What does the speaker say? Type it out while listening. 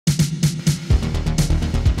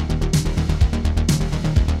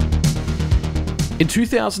In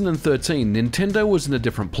 2013, Nintendo was in a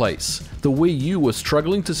different place. The Wii U was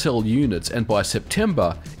struggling to sell units, and by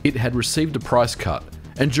September, it had received a price cut.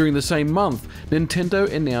 And during the same month, Nintendo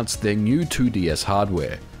announced their new 2DS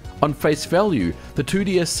hardware. On face value, the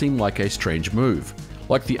 2DS seemed like a strange move.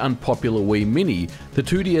 Like the unpopular Wii Mini, the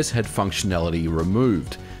 2DS had functionality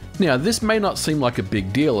removed. Now, this may not seem like a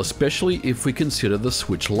big deal, especially if we consider the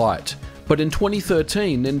Switch Lite. But in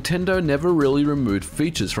 2013, Nintendo never really removed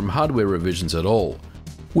features from hardware revisions at all.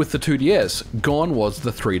 With the 2DS, gone was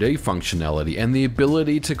the 3D functionality and the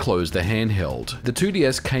ability to close the handheld. The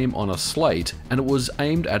 2DS came on a slate and it was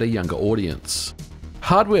aimed at a younger audience.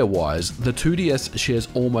 Hardware-wise, the 2DS shares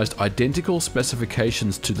almost identical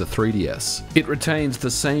specifications to the 3DS. It retains the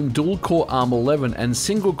same dual-core ARM11 and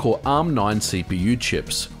single-core ARM9 CPU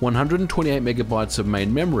chips, 128MB of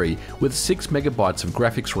main memory with 6MB of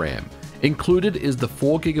graphics RAM. Included is the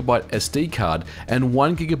 4GB SD card and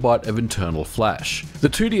 1GB of internal flash. The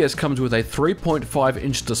 2DS comes with a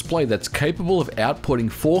 3.5-inch display that's capable of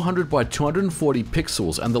outputting 400x240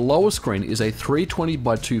 pixels, and the lower screen is a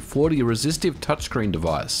 320x240 resistive touchscreen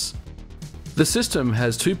device. The system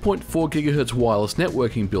has 2.4 GHz wireless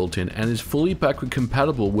networking built in and is fully backward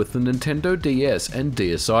compatible with the Nintendo DS and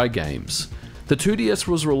DSi games. The 2DS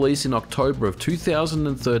was released in October of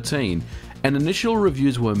 2013, and initial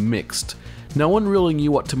reviews were mixed. No one really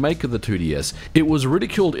knew what to make of the 2DS. It was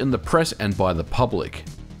ridiculed in the press and by the public.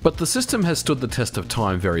 But the system has stood the test of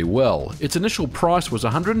time very well. Its initial price was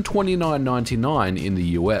 $129.99 in the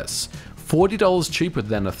US, $40 cheaper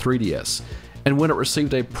than a 3DS. And when it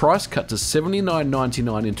received a price cut to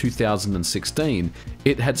 $79.99 in 2016,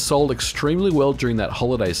 it had sold extremely well during that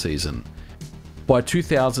holiday season. By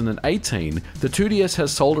 2018, the 2DS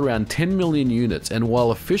has sold around 10 million units, and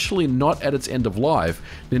while officially not at its end of life,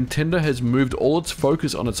 Nintendo has moved all its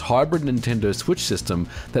focus on its hybrid Nintendo Switch system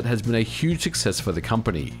that has been a huge success for the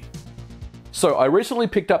company. So I recently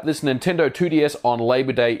picked up this Nintendo 2DS on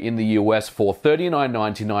Labor Day in the US for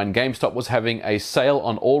 $39.99. Gamestop was having a sale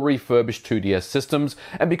on all refurbished 2DS systems,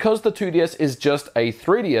 and because the 2DS is just a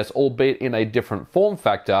 3DS, albeit in a different form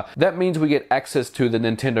factor, that means we get access to the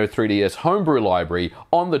Nintendo 3DS Homebrew library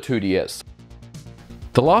on the 2DS.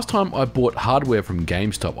 The last time I bought hardware from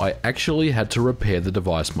GameStop, I actually had to repair the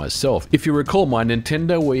device myself. If you recall, my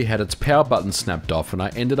Nintendo Wii had its power button snapped off and I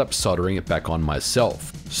ended up soldering it back on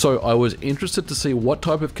myself. So I was interested to see what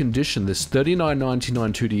type of condition this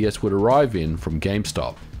 $39.99 2DS would arrive in from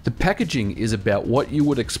GameStop. The packaging is about what you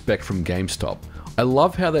would expect from GameStop. I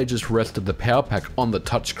love how they just rested the power pack on the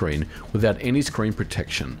touchscreen without any screen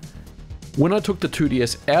protection. When I took the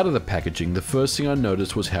 2DS out of the packaging, the first thing I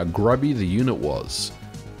noticed was how grubby the unit was.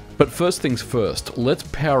 But first things first, let's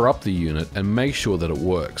power up the unit and make sure that it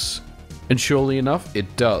works. And surely enough,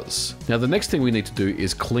 it does. Now the next thing we need to do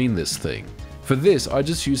is clean this thing. For this, I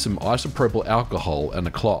just used some isopropyl alcohol and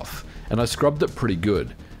a cloth, and I scrubbed it pretty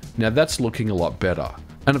good. Now that's looking a lot better.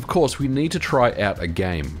 And of course, we need to try out a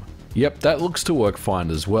game. Yep, that looks to work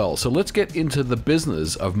fine as well, so let's get into the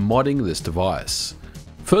business of modding this device.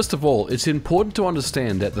 First of all, it's important to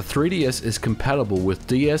understand that the 3DS is compatible with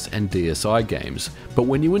DS and DSi games, but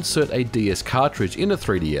when you insert a DS cartridge in a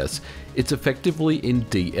 3DS, it's effectively in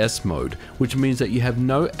DS mode, which means that you have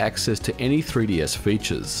no access to any 3DS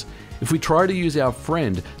features. If we try to use our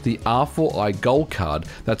friend, the R4i Gold card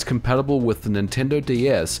that's compatible with the Nintendo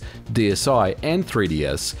DS, DSi and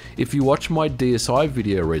 3DS, if you watched my DSi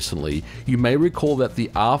video recently, you may recall that the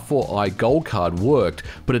R4i Gold card worked,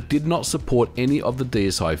 but it did not support any of the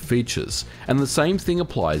DSi features. And the same thing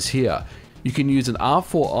applies here. You can use an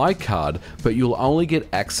R4i card, but you'll only get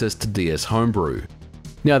access to DS Homebrew.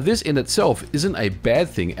 Now this in itself isn't a bad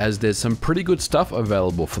thing, as there's some pretty good stuff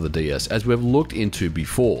available for the DS as we've looked into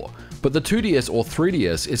before. But the 2DS or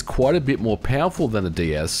 3DS is quite a bit more powerful than the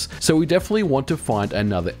DS, so we definitely want to find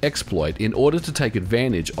another exploit in order to take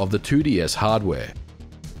advantage of the 2DS hardware.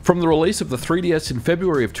 From the release of the 3DS in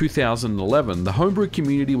February of 2011, the homebrew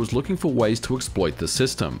community was looking for ways to exploit the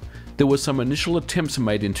system. There were some initial attempts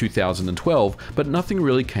made in 2012, but nothing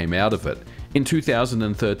really came out of it. In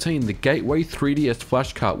 2013, the Gateway 3DS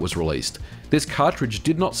Flash Cart was released. This cartridge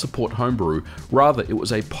did not support Homebrew, rather it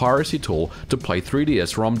was a piracy tool to play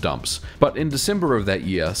 3DS ROM dumps. But in December of that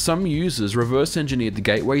year, some users reverse engineered the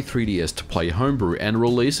Gateway 3DS to play Homebrew and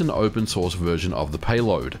release an open source version of the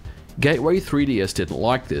payload. Gateway 3DS didn't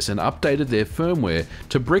like this and updated their firmware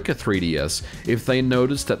to brick a 3DS if they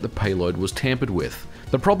noticed that the payload was tampered with.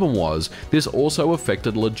 The problem was, this also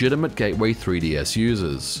affected legitimate Gateway 3DS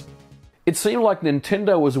users. It seemed like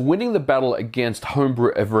Nintendo was winning the battle against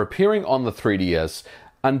Homebrew ever appearing on the 3DS,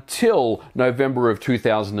 until November of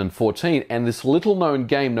 2014, and this little known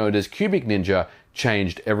game known as Cubic Ninja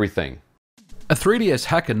changed everything. A 3DS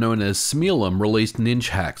hacker known as Smealum released Ninja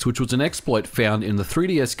Hacks, which was an exploit found in the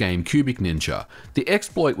 3DS game Cubic Ninja. The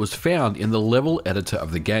exploit was found in the level editor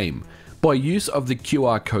of the game. By use of the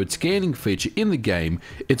QR code scanning feature in the game,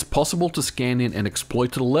 it's possible to scan in and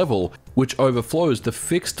exploit a level which overflows the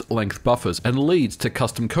fixed length buffers and leads to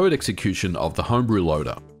custom code execution of the Homebrew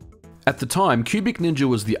loader. At the time, Cubic Ninja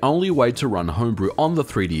was the only way to run Homebrew on the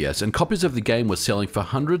 3DS, and copies of the game were selling for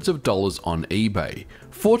hundreds of dollars on eBay.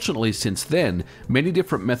 Fortunately, since then, many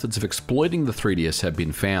different methods of exploiting the 3DS have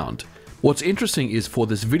been found. What's interesting is for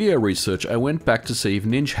this video research, I went back to see if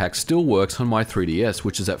Ninja Hacks still works on my 3DS,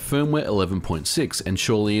 which is at firmware 11.6, and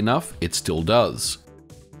surely enough, it still does.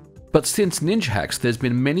 But since Ninja Hacks, there's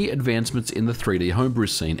been many advancements in the 3D homebrew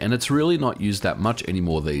scene, and it's really not used that much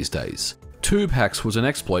anymore these days. Tube Hacks was an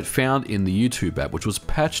exploit found in the YouTube app, which was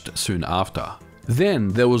patched soon after. Then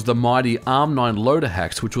there was the mighty ARM9 loader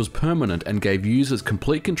hacks, which was permanent and gave users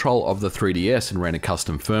complete control of the 3DS and ran a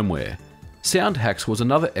custom firmware. Sound Hacks was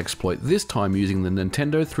another exploit, this time using the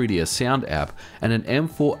Nintendo 3DS Sound app and an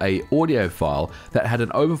M4A audio file that had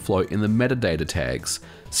an overflow in the metadata tags.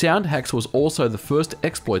 Sound Hacks was also the first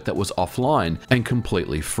exploit that was offline and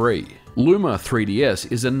completely free. Luma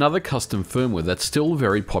 3DS is another custom firmware that's still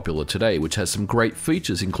very popular today, which has some great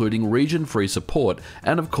features including region-free support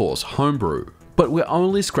and of course Homebrew. But we're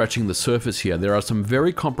only scratching the surface here. There are some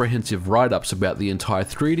very comprehensive write-ups about the entire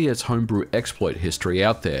 3DS Homebrew exploit history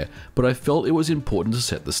out there, but I felt it was important to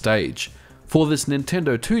set the stage. For this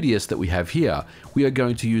Nintendo 2DS that we have here, we are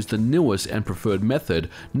going to use the newest and preferred method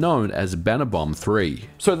known as Banner Bomb 3.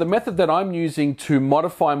 So the method that I'm using to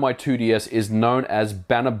modify my 2DS is known as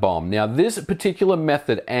Banner Bomb. Now this particular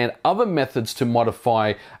method and other methods to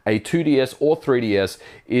modify a 2DS or 3DS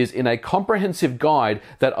is in a comprehensive guide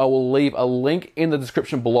that I will leave a link in the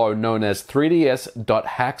description below known as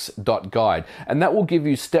 3ds.hacks.guide, and that will give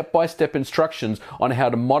you step-by-step instructions on how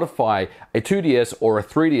to modify a 2DS or a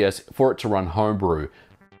 3DS for it to run Homebrew.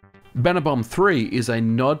 Banner Bomb 3 is a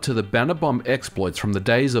nod to the Banner Bomb exploits from the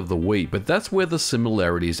days of the Wii, but that's where the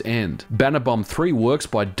similarities end. Banner Bomb 3 works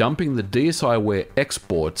by dumping the DSiWare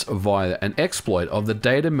exports via an exploit of the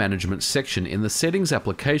data management section in the settings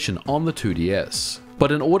application on the 2DS.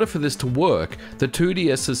 But in order for this to work, the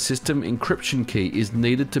 2DS's system encryption key is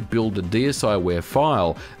needed to build a DSiWare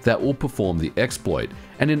file that will perform the exploit.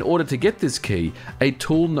 And in order to get this key, a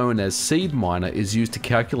tool known as Seed Miner is used to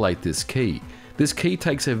calculate this key. This key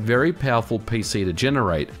takes a very powerful PC to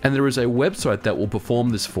generate, and there is a website that will perform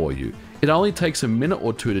this for you. It only takes a minute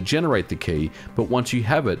or two to generate the key, but once you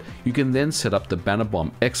have it, you can then set up the Banner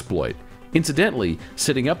Bomb exploit. Incidentally,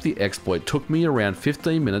 setting up the exploit took me around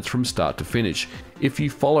 15 minutes from start to finish, if you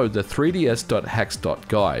follow the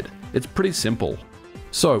 3ds.hacks.guide. It's pretty simple.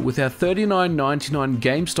 So, with our $39.99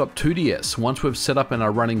 Gamestop 2DS, once we've set up and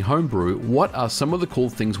are running Homebrew, what are some of the cool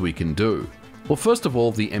things we can do? Well, first of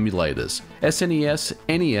all, the emulators. SNES,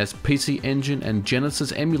 NES, PC Engine and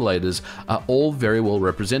Genesis emulators are all very well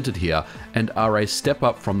represented here and are a step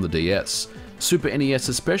up from the DS. Super NES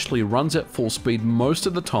especially runs at full speed most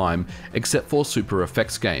of the time except for Super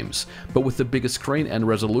Effects games, but with the bigger screen and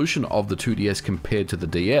resolution of the 2DS compared to the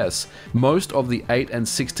DS, most of the 8 and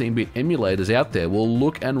 16-bit emulators out there will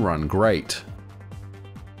look and run great.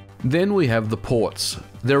 Then we have the ports.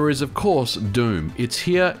 There is of course Doom. It's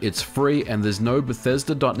here, it's free, and there's no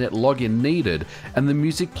Bethesda.net login needed, and the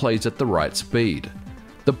music plays at the right speed.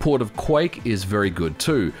 The port of Quake is very good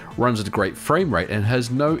too, runs at a great frame rate and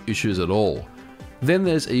has no issues at all. Then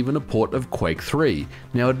there's even a port of Quake 3.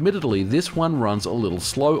 Now admittedly this one runs a little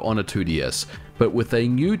slow on a 2DS, but with a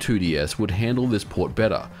new 2DS would handle this port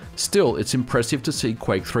better. Still, it's impressive to see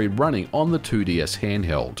Quake 3 running on the 2DS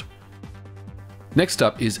handheld. Next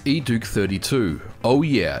up is eDuke32. Oh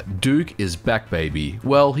yeah, Duke is back baby.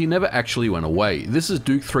 Well, he never actually went away. This is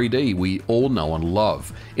Duke 3D we all know and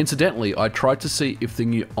love. Incidentally, I tried to see if the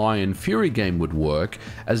new Iron Fury game would work,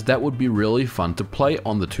 as that would be really fun to play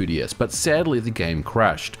on the 2DS, but sadly the game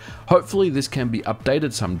crashed. Hopefully this can be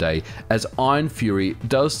updated someday, as Iron Fury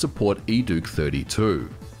does support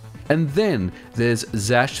eDuke32. And then there's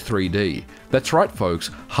Zash 3D. That's right folks,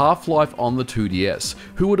 Half-Life on the 2DS.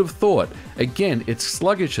 Who would have thought? Again, it's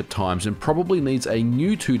sluggish at times and probably needs a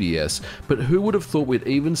new 2DS, but who would have thought we'd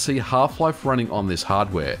even see Half-Life running on this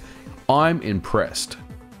hardware? I'm impressed.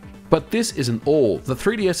 But this isn't all. The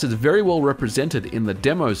 3DS is very well represented in the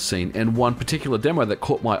demo scene, and one particular demo that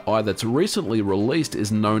caught my eye that's recently released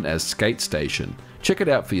is known as Skate Station. Check it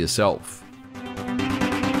out for yourself.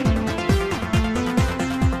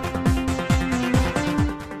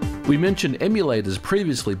 We mentioned emulators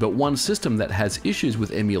previously, but one system that has issues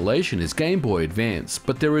with emulation is Game Boy Advance,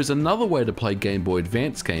 but there is another way to play Game Boy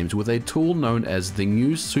Advance games with a tool known as the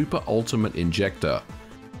new Super Ultimate Injector.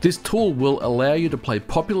 This tool will allow you to play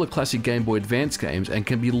popular classic Game Boy Advance games and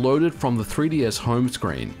can be loaded from the 3DS home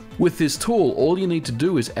screen. With this tool, all you need to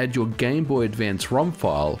do is add your Game Boy Advance ROM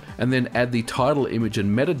file and then add the title, image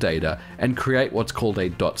and metadata and create what's called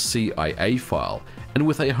a .cia file. And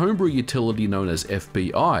with a homebrew utility known as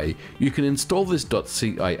FBI, you can install this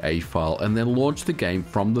 .cia file and then launch the game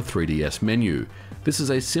from the 3DS menu. This is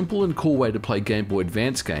a simple and cool way to play Game Boy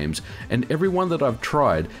Advance games, and every one that I've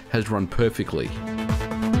tried has run perfectly.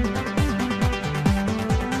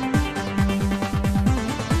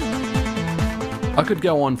 I could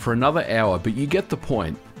go on for another hour, but you get the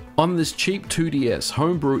point. On this cheap 2DS,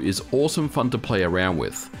 Homebrew is awesome fun to play around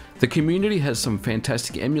with. The community has some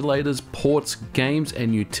fantastic emulators, ports, games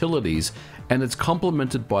and utilities, and it's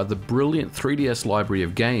complemented by the brilliant 3DS library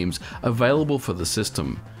of games available for the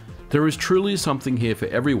system. There is truly something here for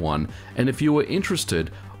everyone, and if you are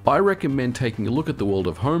interested, I recommend taking a look at the world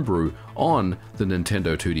of Homebrew on the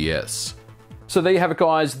Nintendo 2DS. So there you have it,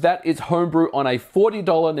 guys. That is Homebrew on a $40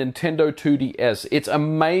 Nintendo 2DS. It's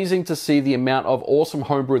amazing to see the amount of awesome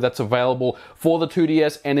Homebrew that's available for the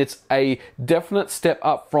 2DS, and it's a definite step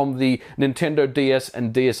up from the Nintendo DS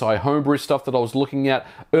and DSi Homebrew stuff that I was looking at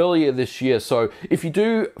earlier this year. So if you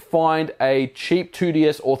do find a cheap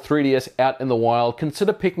 2DS or 3DS out in the wild,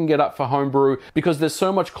 consider picking it up for Homebrew, because there's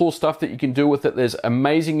so much cool stuff that you can do with it. There's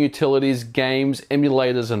amazing utilities, games,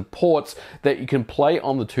 emulators, and ports that you can play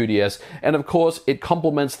on the 2DS, and of course, it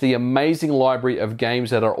complements the amazing library of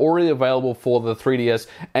games that are already available for the 3DS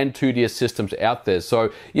and 2DS systems out there.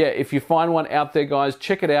 So yeah, if you find one out there, guys,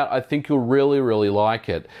 check it out. I think you'll really like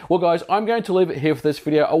it. Well, guys, I'm going to leave it here for this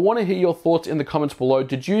video. I want to hear your thoughts in the comments below.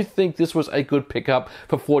 Did you think this was a good pickup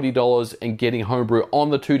for $40 and getting Homebrew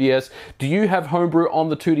on the 2DS? Do you have Homebrew on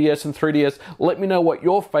the 2DS and 3DS? Let me know what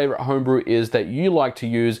your favorite Homebrew is that you like to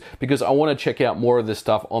use, because I want to check out more of this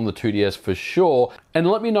stuff on the 2DS for sure. And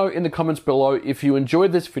let me know in the comments below if you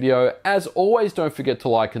enjoyed this video. As always, don't forget to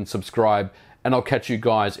like and subscribe, and I'll catch you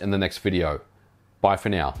guys in the next video. Bye for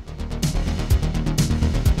now.